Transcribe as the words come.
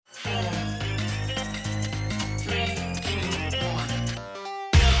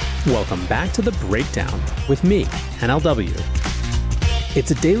Welcome back to The Breakdown with me, NLW. It's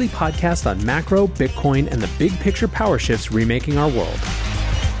a daily podcast on macro, Bitcoin, and the big picture power shifts remaking our world.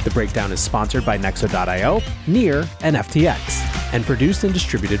 The Breakdown is sponsored by Nexo.io, Near, and FTX, and produced and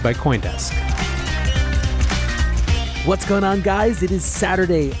distributed by CoinDesk. What's going on, guys? It is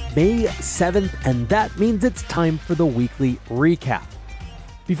Saturday, May 7th, and that means it's time for the weekly recap.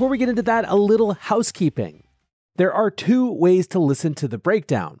 Before we get into that, a little housekeeping. There are two ways to listen to The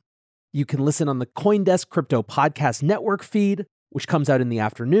Breakdown. You can listen on the CoinDesk Crypto Podcast Network feed, which comes out in the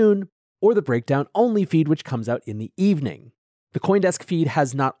afternoon, or the Breakdown Only feed, which comes out in the evening. The CoinDesk feed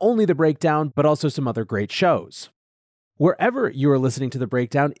has not only The Breakdown, but also some other great shows. Wherever you are listening to The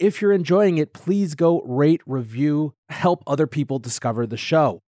Breakdown, if you're enjoying it, please go rate, review, help other people discover the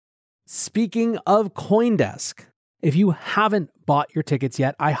show. Speaking of CoinDesk, if you haven't bought your tickets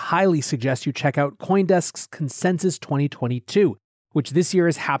yet, I highly suggest you check out CoinDesk's Consensus 2022, which this year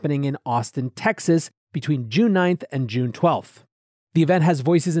is happening in Austin, Texas, between June 9th and June 12th. The event has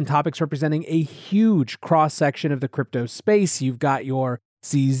voices and topics representing a huge cross-section of the crypto space. You've got your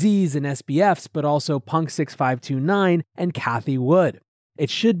CZs and SBFs, but also Punk6529 and Cathie Wood. It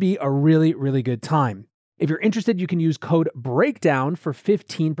should be a really, really good time. If you're interested, you can use code BREAKDOWN for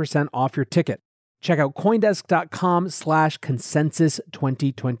 15% off your ticket. Check out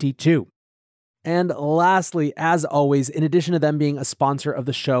coindesk.com/consensus2022. And lastly, as always, in addition to them being a sponsor of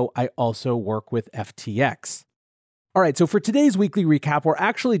the show, I also work with FTX. All right, so for today's weekly recap, we're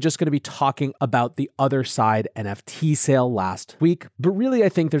actually just going to be talking about the Otherside NFT sale last week, but really I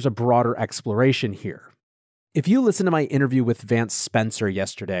think there's a broader exploration here. If you listen to my interview with Vance Spencer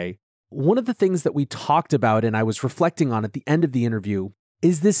yesterday, one of the things that we talked about and I was reflecting on at the end of the interview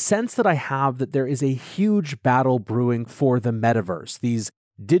is this sense that I have that there is a huge battle brewing for the metaverse, these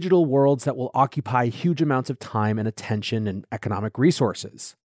digital worlds that will occupy huge amounts of time and attention and economic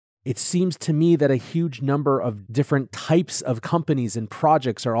resources. It seems to me that a huge number of different types of companies and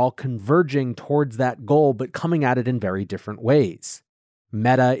projects are all converging towards that goal, but coming at it in very different ways.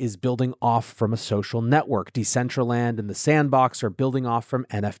 Meta is building off from a social network. Decentraland and the Sandbox are building off from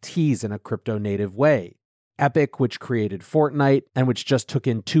NFTs in a crypto-native way. Epic, which created Fortnite and which just took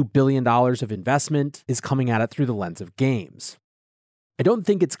in $2 billion of investment, is coming at it through the lens of games. I don't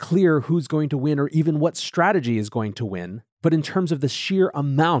think it's clear who's going to win or even what strategy is going to win, but in terms of the sheer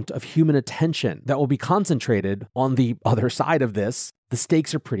amount of human attention that will be concentrated on the other side of this, the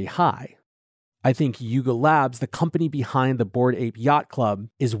stakes are pretty high. I think Yuga Labs, the company behind the Bored Ape Yacht Club,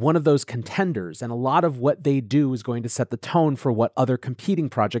 is one of those contenders, and a lot of what they do is going to set the tone for what other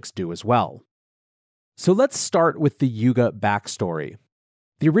competing projects do as well. So let's start with the Yuga backstory.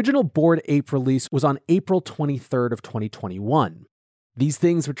 The original Bored Ape release was on April 23rd of 2021. These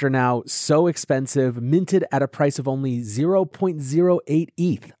things, which are now so expensive, minted at a price of only 0.08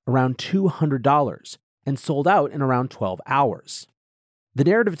 ETH, around $200, and sold out in around 12 hours. The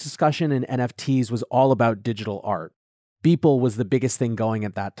narrative discussion in NFTs was all about digital art. Beeple was the biggest thing going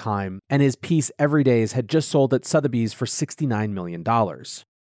at that time, and his piece Everydays had just sold at Sotheby's for $69 million.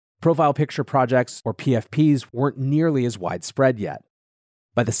 Profile picture projects, or PFPs, weren't nearly as widespread yet.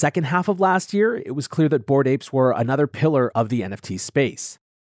 By the second half of last year, it was clear that Bored Apes were another pillar of the NFT space.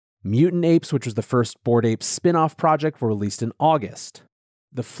 Mutant Apes, which was the first Bored Apes spin-off project, were released in August.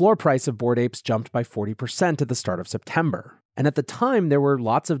 The floor price of Bored Apes jumped by 40% at the start of September. And at the time, there were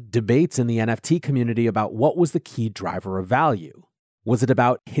lots of debates in the NFT community about what was the key driver of value. Was it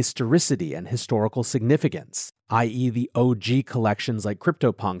about historicity and historical significance, i.e. the OG collections like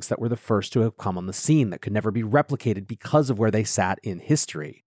CryptoPunks that were the first to have come on the scene that could never be replicated because of where they sat in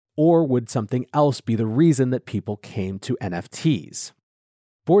history? Or would something else be the reason that people came to NFTs?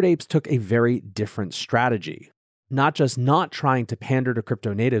 Bored Apes took a very different strategy, not just not trying to pander to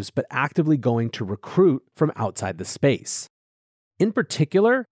crypto natives, but actively going to recruit from outside the space. In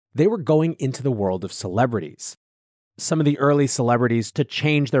particular, they were going into the world of celebrities. Some of the early celebrities to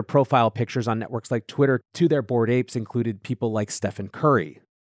change their profile pictures on networks like Twitter to their Bored Apes included people like Stephen Curry.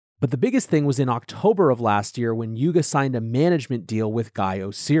 But the biggest thing was in October of last year when Yuga signed a management deal with Guy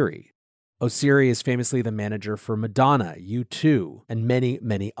Oseary. Oseary is famously the manager for Madonna, U2, and many,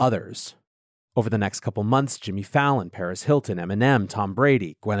 many others. Over the next couple months, Jimmy Fallon, Paris Hilton, Eminem, Tom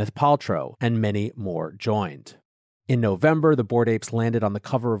Brady, Gwyneth Paltrow, and many more joined. In November, the Bored Apes landed on the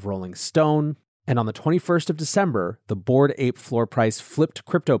cover of Rolling Stone, and on the 21st of December, the Bored Ape floor price flipped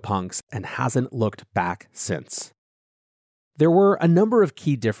CryptoPunks and hasn't looked back since. There were a number of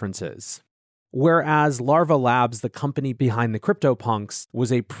key differences. Whereas Larva Labs, the company behind the CryptoPunks,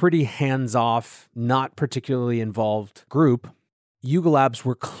 was a pretty hands-off, not particularly involved group, Yuga Labs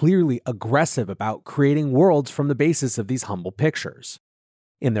were clearly aggressive about creating worlds from the basis of these humble pictures.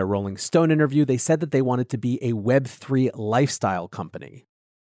 In their Rolling Stone interview, they said that they wanted to be a Web3 lifestyle company.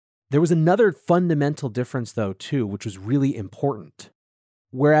 There was another fundamental difference, though, too, which was really important.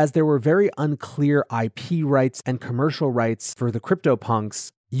 Whereas there were very unclear IP rights and commercial rights for the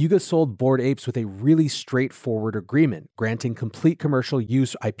CryptoPunks, Yuga sold Bored Apes with a really straightforward agreement, granting complete commercial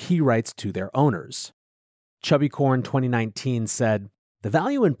use IP rights to their owners. Chubbycorn 2019 said, "The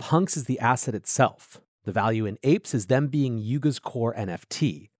value in punks is the asset itself. The value in apes is them being Yuga's core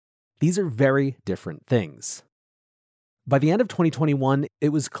NFT. These are very different things." By the end of 2021, it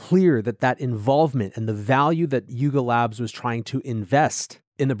was clear that involvement and the value that Yuga Labs was trying to invest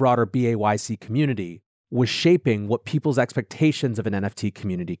in the broader BAYC community was shaping what people's expectations of an NFT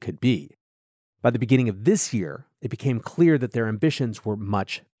community could be. By the beginning of this year, it became clear that their ambitions were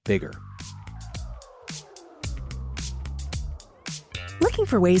much bigger. Looking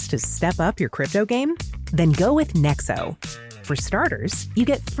for ways to step up your crypto game? Then go with Nexo. For starters, you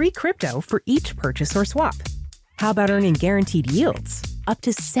get free crypto for each purchase or swap. How about earning guaranteed yields? Up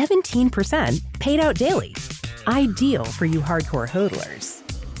to 17% paid out daily. Ideal for you hardcore hodlers.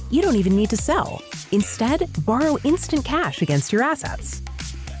 You don't even need to sell. Instead, borrow instant cash against your assets.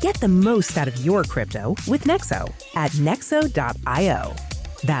 Get the most out of your crypto with Nexo at nexo.io.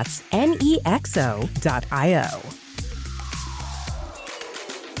 That's NEXO.io.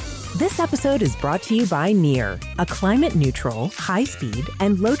 This episode is brought to you by Near, a climate-neutral, high-speed,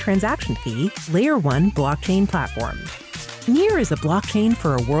 and low-transaction fee Layer 1 blockchain platform. Near is a blockchain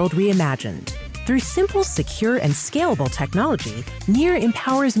for a world reimagined. Through simple, secure, and scalable technology, Near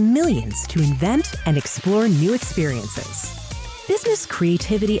empowers millions to invent and explore new experiences. Business,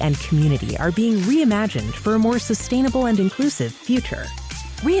 creativity, and community are being reimagined for a more sustainable and inclusive future.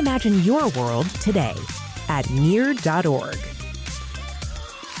 Reimagine your world today at near.org.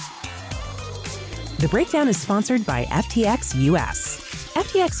 The Breakdown is sponsored by FTX US.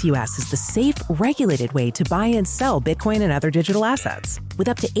 FTX US is the safe, regulated way to buy and sell Bitcoin and other digital assets, with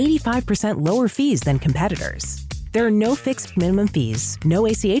up to 85% lower fees than competitors. There are no fixed minimum fees, no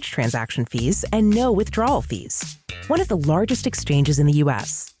ACH transaction fees, and no withdrawal fees. One of the largest exchanges in the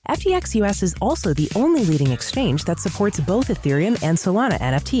US, FTX US is also the only leading exchange that supports both Ethereum and Solana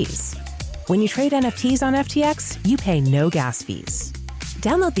NFTs. When you trade NFTs on FTX, you pay no gas fees.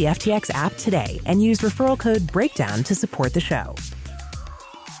 Download the FTX app today and use referral code BREAKDOWN to support the show.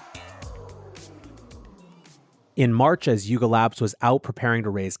 In March, as Yuga Labs was out preparing to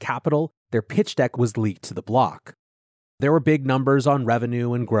raise capital, their pitch deck was leaked to the block. There were big numbers on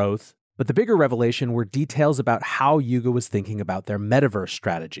revenue and growth, but the bigger revelation were details about how Yuga was thinking about their metaverse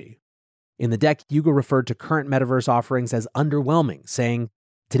strategy. In the deck, Yuga referred to current metaverse offerings as underwhelming, saying,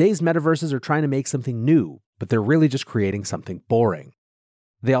 "Today's metaverses are trying to make something new, but they're really just creating something boring."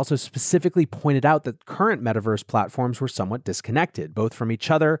 They also specifically pointed out that current metaverse platforms were somewhat disconnected, both from each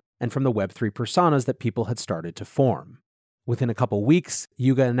other and from the Web3 personas that people had started to form. Within a couple weeks,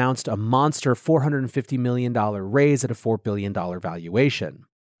 Yuga announced a monster $450 million raise at a $4 billion valuation.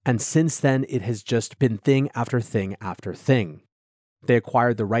 And since then, it has just been thing after thing after thing. They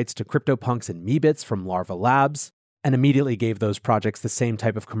acquired the rights to CryptoPunks and Meebits from Larva Labs, and immediately gave those projects the same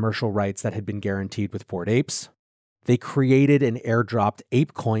type of commercial rights that had been guaranteed with Bored Apes. They created and airdropped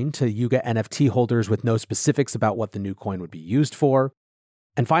ApeCoin to Yuga NFT holders with no specifics about what the new coin would be used for.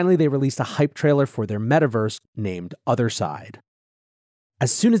 And finally, they released a hype trailer for their metaverse named Otherside.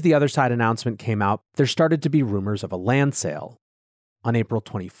 As soon as the Otherside announcement came out, there started to be rumors of a land sale. On April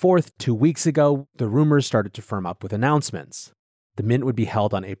 24th, 2 weeks ago, the rumors started to firm up with announcements. The mint would be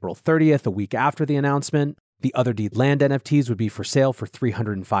held on April 30th, a week after the announcement. The Otherdeed land NFTs would be for sale for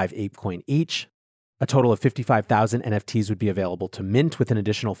 305 ApeCoin each. A total of 55,000 NFTs would be available to mint, with an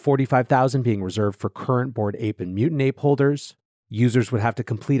additional 45,000 being reserved for current Bored Ape and Mutant Ape holders. Users would have to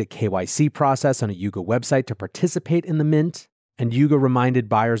complete a KYC process on a Yuga website to participate in the mint, and Yuga reminded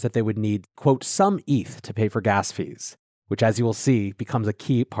buyers that they would need, quote, some ETH to pay for gas fees, which, as you will see, becomes a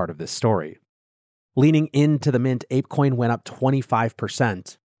key part of this story. Leaning into the mint, ApeCoin went up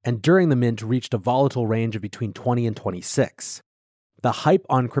 25%, and during the mint reached a volatile range of between 20 and 26. The hype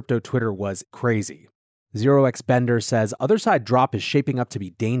on crypto Twitter was crazy. ZeroXBender says, Otherside drop is shaping up to be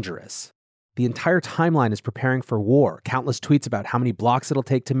dangerous. The entire timeline is preparing for war. Countless tweets about how many blocks it'll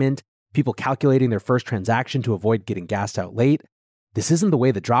take to mint, people calculating their first transaction to avoid getting gassed out late. This isn't the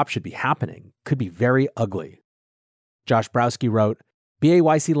way the drop should be happening. Could be very ugly. Josh Browski wrote,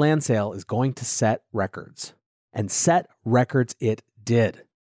 BAYC land sale is going to set records. And set records it did.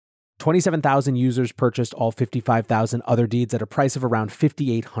 27,000 users purchased all 55,000 Otherdeeds at a price of around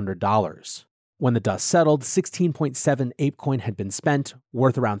 $5,800. When the dust settled, 16.7 ApeCoin had been spent,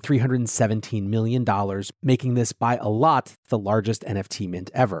 worth around $317 million, making this by a lot the largest NFT mint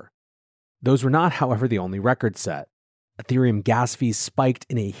ever. Those were not, however, the only records set. Ethereum gas fees spiked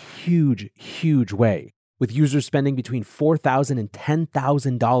in a huge way, with users spending between $4,000 and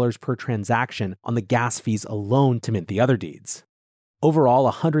 $10,000 per transaction on the gas fees alone to mint the other deeds.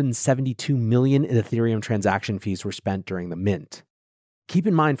 Overall, $172 million in Ethereum transaction fees were spent during the mint. Keep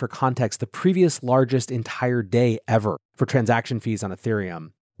in mind, for context, the previous largest entire day ever for transaction fees on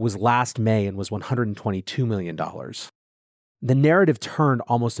Ethereum was last May and was $122 million. The narrative turned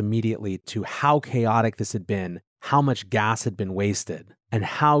almost immediately to how chaotic this had been, how much gas had been wasted, and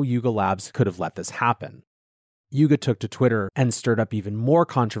how Yuga Labs could have let this happen. Yuga took to Twitter and stirred up even more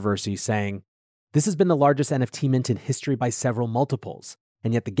controversy, saying, "This has been the largest NFT mint in history by several multiples,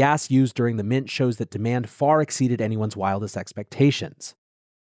 and yet the gas used during the mint shows that demand far exceeded anyone's wildest expectations.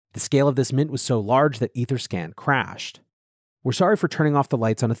 The scale of this mint was so large that Etherscan crashed. We're sorry for turning off the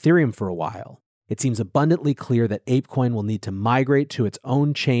lights on Ethereum for a while. It seems abundantly clear that ApeCoin will need to migrate to its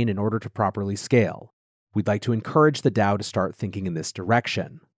own chain in order to properly scale. We'd like to encourage the DAO to start thinking in this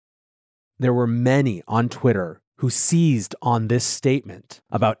direction." There were many on Twitter who seized on this statement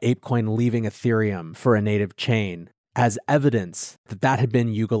about ApeCoin leaving Ethereum for a native chain as evidence that that had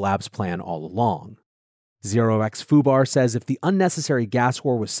been Yuga Labs' plan all along. ZeroXFubar says, "If the unnecessary gas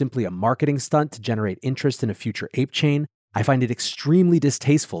war was simply a marketing stunt to generate interest in a future ape chain, I find it extremely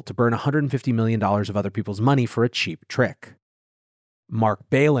distasteful to burn $150 million of other people's money for a cheap trick." Mark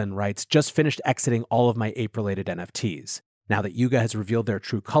Balin writes, "Just finished exiting all of my ape-related NFTs. Now that Yuga has revealed their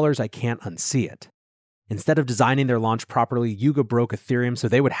true colors, I can't unsee it. Instead of designing their launch properly, Yuga broke Ethereum so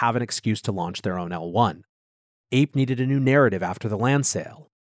they would have an excuse to launch their own L1. Ape needed a new narrative after the land sale.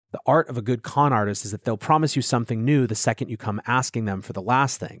 The art of a good con artist is that they'll promise you something new the second you come asking them for the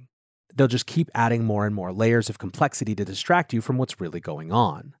last thing. They'll just keep adding more and more layers of complexity to distract you from what's really going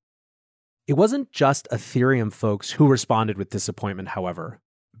on." It wasn't just Ethereum folks who responded with disappointment, however.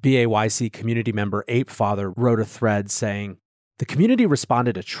 BAYC community member ApeFather wrote a thread saying, "The community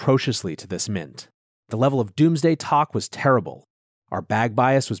responded atrociously to this mint. The level of doomsday talk was terrible. Our bag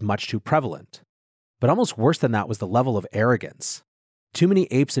bias was much too prevalent. But almost worse than that was the level of arrogance. Too many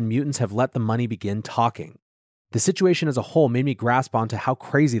apes and mutants have let the money begin talking. The situation as a whole made me grasp onto how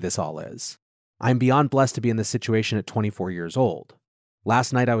crazy this all is. I am beyond blessed to be in this situation at 24 years old.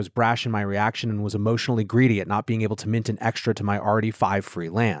 Last night I was brash in my reaction and was emotionally greedy at not being able to mint an extra to my already 5 free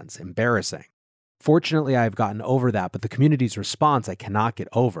lands. Embarrassing. Fortunately, I have gotten over that, but the community's response I cannot get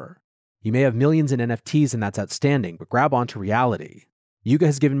over. You may have millions in NFTs and that's outstanding, but grab onto reality. Yuga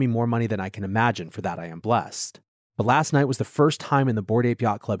has given me more money than I can imagine, for that I am blessed. But last night was the first time in the Bored Ape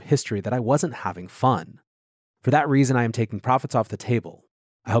Yacht Club history that I wasn't having fun. For that reason, I am taking profits off the table.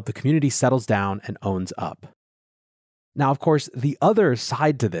 I hope the community settles down and owns up." Now, of course, the other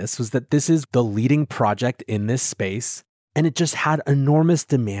side to this was that this is the leading project in this space, and it just had enormous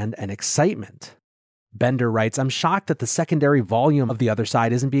demand and excitement. Bender writes, "I'm shocked that the secondary volume of the other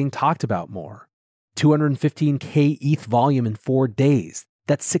side isn't being talked about more. 215K ETH volume in 4 days.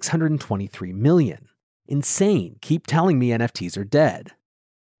 That's 623 million. Insane. Keep telling me NFTs are dead."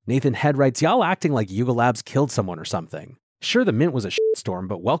 Nathan Head writes, "Y'all acting like Yuga Labs killed someone or something. Sure, the mint was a shitstorm,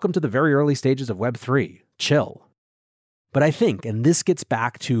 but welcome to the very early stages of Web3. Chill." But I think, and this gets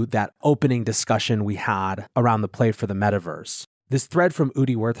back to that opening discussion we had around the play for the metaverse, this thread from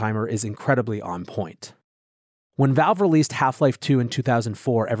Udi Wertheimer is incredibly on point. When Valve released Half-Life 2 in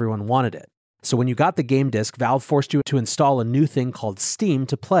 2004, everyone wanted it. So when you got the game disc, Valve forced you to install a new thing called Steam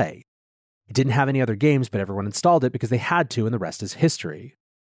to play. It didn't have any other games, but everyone installed it because they had to, and the rest is history.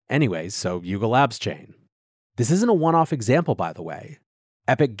 Anyways, so Yuga Labs chain. This isn't a one-off example, by the way.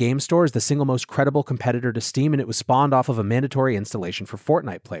 Epic Game Store is the single most credible competitor to Steam, and it was spawned off of a mandatory installation for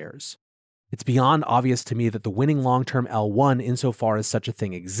Fortnite players. It's beyond obvious to me that the winning long-term L1, insofar as such a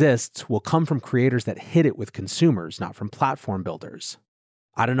thing exists, will come from creators that hit it with consumers, not from platform builders.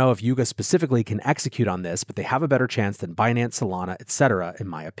 I don't know if Yuga specifically can execute on this, but they have a better chance than Binance, Solana, etc., in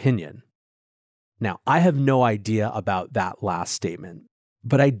my opinion. Now, I have no idea about that last statement,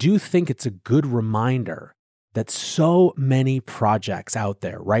 but I do think it's a good reminder that so many projects out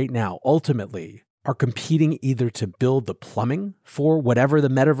there right now ultimately are competing either to build the plumbing for whatever the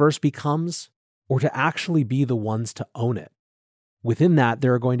metaverse becomes, or to actually be the ones to own it. Within that,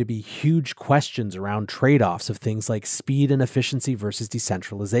 there are going to be huge questions around trade-offs of things like speed and efficiency versus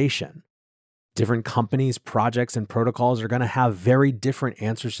decentralization. Different companies, projects, and protocols are going to have very different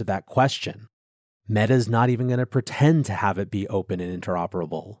answers to that question. Meta's not even going to pretend to have it be open and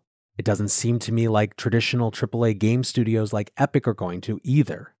interoperable. It doesn't seem to me like traditional AAA game studios like Epic are going to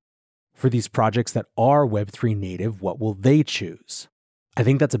either. For these projects that are Web3 native, what will they choose? I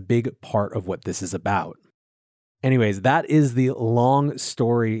think that's a big part of what this is about. Anyways, that is the long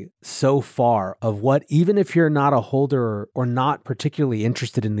story so far of what, even if you're not a holder or not particularly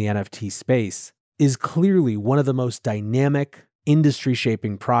interested in the NFT space, is clearly one of the most dynamic,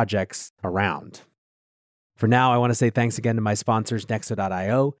 industry-shaping projects around. For now, I want to say thanks again to my sponsors,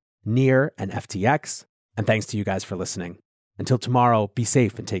 Nexo.io, Near, and FTX, and thanks to you guys for listening. Until tomorrow, be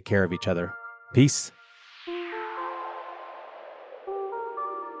safe and take care of each other. Peace.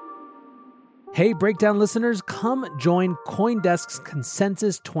 Hey, Breakdown listeners, come join CoinDesk's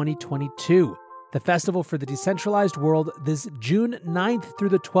Consensus 2022, the festival for the decentralized world, this June 9th through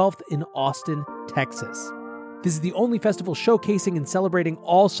the 12th in Austin, Texas. This is the only festival showcasing and celebrating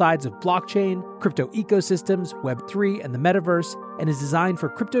all sides of blockchain, crypto ecosystems, Web3, and the metaverse, and is designed for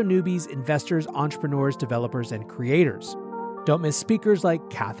crypto newbies, investors, entrepreneurs, developers, and creators. Don't miss speakers like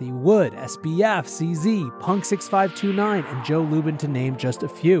Cathie Wood, SBF, CZ, Punk6529, and Joe Lubin, to name just a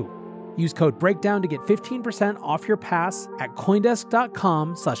few. Use code BREAKDOWN to get 15% off your pass at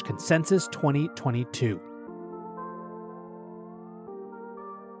CoinDesk.com/consensus2022.